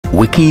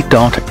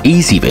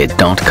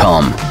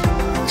wiki.ezvid.com.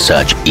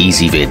 Search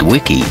Ezvid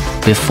Wiki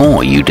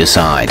before you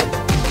decide.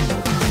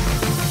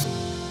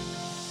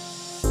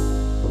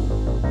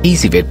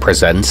 Ezvid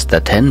presents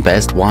the 10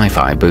 best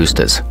Wi-Fi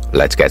boosters.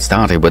 Let's get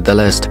started with the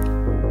list.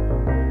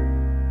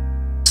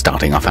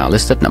 Starting off our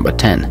list at number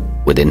 10.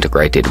 With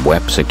integrated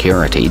web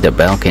security, the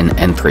Belkin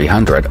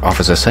N300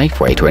 offers a safe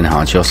way to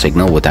enhance your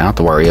signal without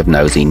the worry of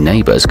nosy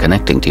neighbors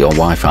connecting to your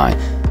Wi-Fi.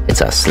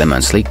 It's a slim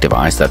and sleek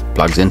device that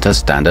plugs into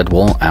standard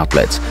wall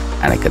outlets,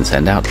 and it can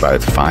send out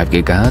both 5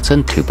 GHz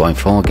and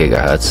 2.4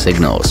 GHz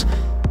signals.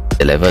 It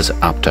delivers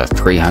up to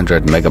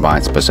 300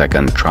 megabytes per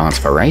second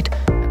transfer rate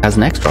and has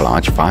an extra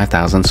large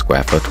 5,000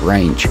 square foot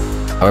range.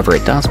 However,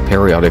 it does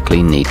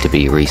periodically need to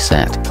be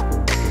reset.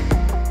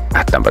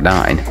 At number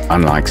 9,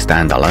 unlike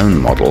standalone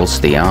models,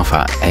 the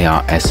Alpha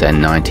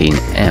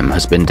ARSN19M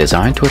has been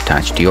designed to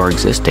attach to your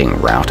existing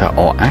router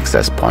or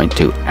access point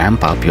to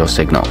amp up your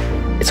signal.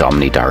 It's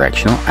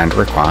omnidirectional and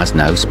requires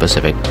no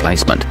specific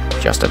placement.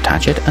 Just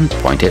attach it and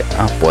point it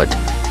upward.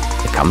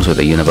 It comes with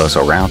a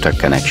universal router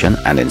connection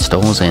and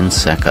installs in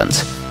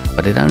seconds,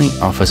 but it only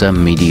offers a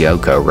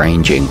mediocre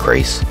range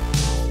increase.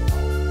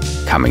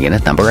 Coming in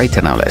at number 8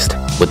 on our list,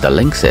 with the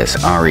linksys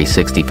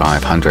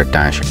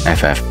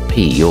RE6500-FFP,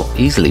 you'll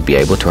easily be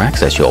able to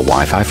access your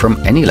Wi-Fi from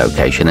any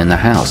location in the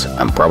house,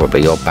 and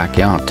probably your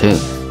backyard too.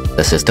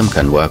 The system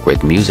can work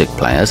with music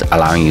players,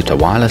 allowing you to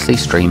wirelessly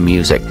stream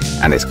music,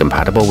 and it's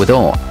compatible with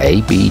all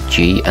A, B,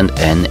 G, and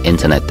N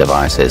internet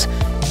devices.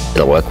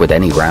 It'll work with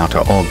any router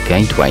or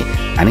gateway,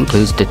 and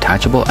includes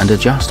detachable and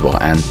adjustable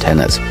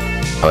antennas.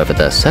 However,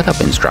 the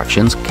setup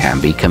instructions can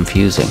be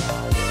confusing.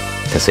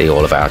 To see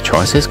all of our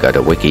choices, go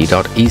to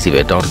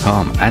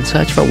wiki.ezvid.com and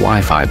search for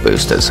Wi-Fi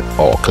boosters,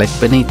 or click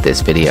beneath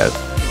this video.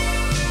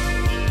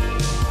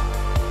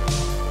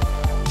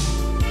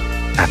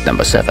 At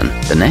number 7,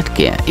 the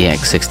Netgear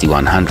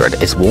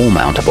EX6100 is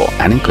wall-mountable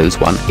and includes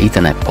one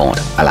Ethernet port,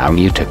 allowing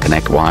you to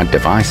connect wired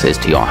devices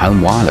to your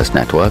home wireless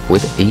network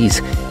with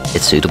ease.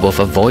 It's suitable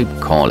for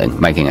VoIP calling,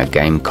 making a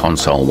game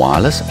console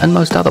wireless, and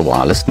most other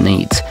wireless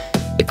needs.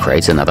 It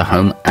creates another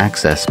home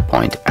access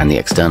point, and the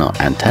external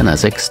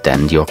antennas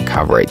extend your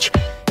coverage.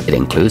 It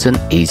includes an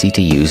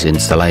easy-to-use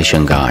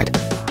installation guide.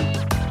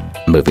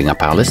 Moving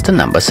up our list to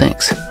number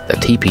 6, the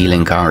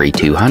TP-Link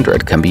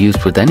RE200 can be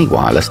used with any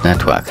wireless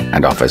network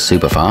and offers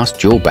super-fast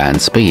dual-band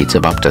speeds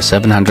of up to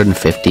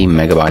 750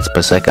 megabytes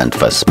per second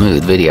for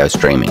smooth video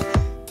streaming.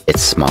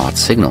 Its smart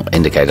signal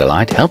indicator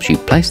light helps you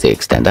place the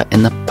extender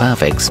in the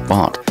perfect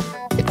spot.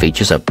 It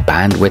features a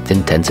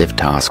bandwidth-intensive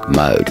task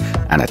mode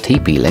and a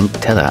TP-Link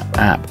tether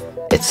app.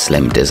 Its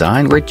slim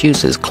design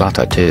reduces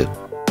clutter too.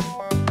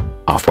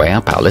 Halfway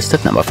up our list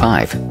at number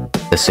 5.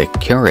 The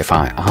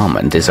securifi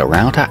Almond is a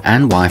router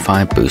and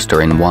Wi-Fi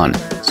booster in one,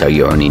 so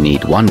you only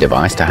need one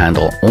device to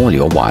handle all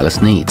your wireless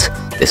needs.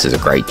 This is a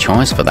great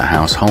choice for the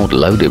household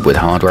loaded with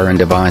hardware and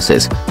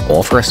devices,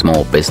 or for a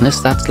small business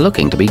that's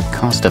looking to be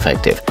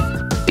cost-effective.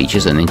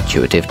 Features an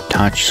intuitive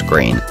touch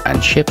screen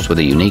and ships with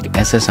a unique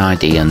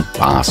SSID and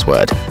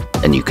password,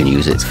 and you can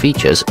use its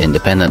features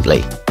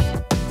independently.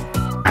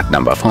 At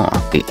number 4,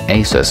 the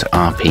Asus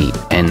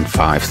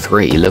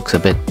RP-N53 looks a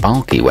bit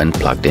bulky when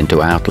plugged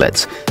into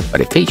outlets,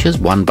 but it features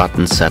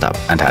one-button setup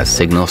and has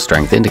signal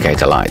strength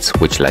indicator lights,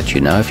 which let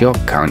you know if you're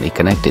currently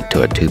connected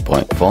to a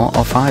 2.4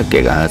 or 5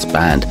 GHz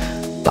band.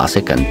 Plus,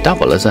 it can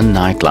double as a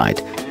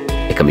nightlight.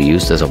 It can be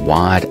used as a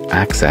wired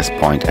access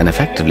point and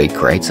effectively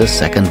creates a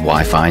second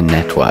Wi-Fi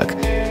network.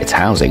 Its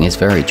housing is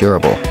very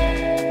durable.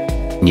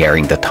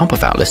 Nearing the top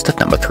of our list at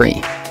number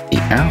 3,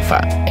 the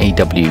Alfa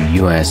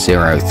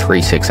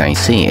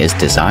AWUS036AC is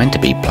designed to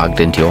be plugged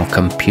into your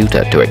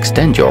computer to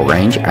extend your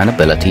range and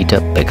ability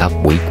to pick up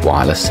weak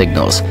wireless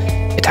signals.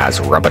 It has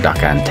rubber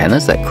duck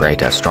antennas that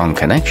create a strong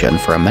connection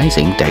for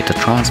amazing data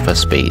transfer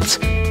speeds.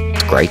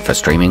 It's great for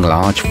streaming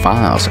large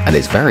files and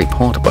is very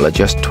portable at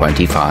just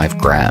 25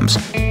 grams.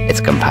 It's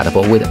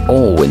compatible with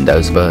all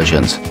Windows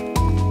versions.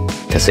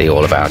 To see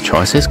all of our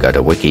choices, go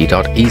to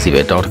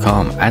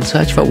wiki.ezvid.com and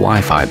search for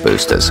Wi-Fi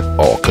boosters,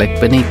 or click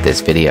beneath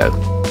this video.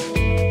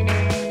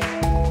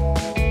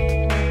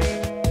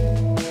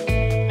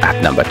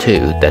 At number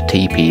 2, the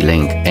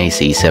TP-Link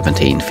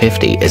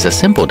AC1750 is a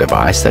simple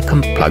device that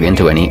can plug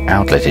into any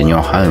outlet in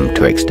your home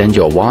to extend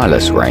your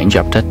wireless range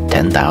up to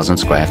 10,000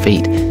 square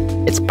feet.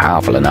 It's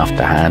powerful enough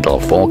to handle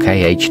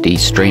 4K HD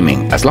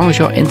streaming as long as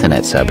your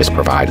internet service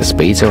provider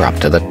speeds are up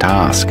to the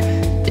task.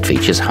 It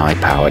features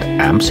high-powered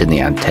amps in the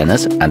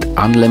antennas and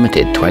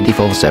unlimited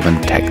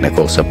 24/7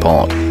 technical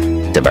support.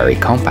 It's a very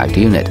compact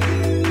unit.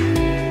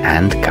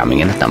 And coming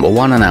in at number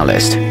 1 on our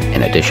list,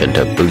 in addition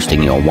to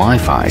boosting your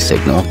Wi-Fi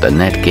signal, the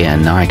Netgear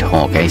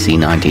Nighthawk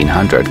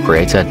AC1900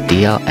 creates a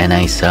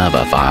DLNA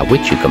server via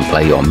which you can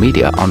play your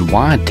media on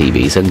wired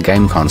TVs and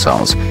game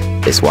consoles.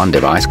 This one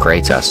device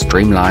creates a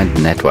streamlined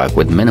network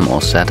with minimal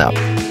setup.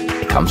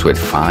 It comes with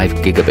 5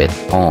 gigabit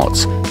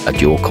ports, a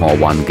dual-core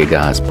 1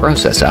 GHz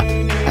processor,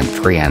 and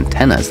 3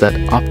 antennas that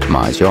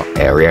optimize your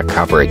area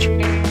coverage.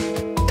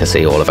 To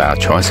see all of our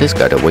choices,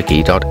 go to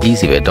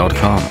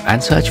wiki.ezvid.com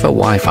and search for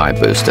Wi-Fi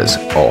boosters,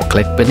 or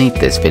click beneath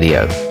this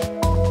video.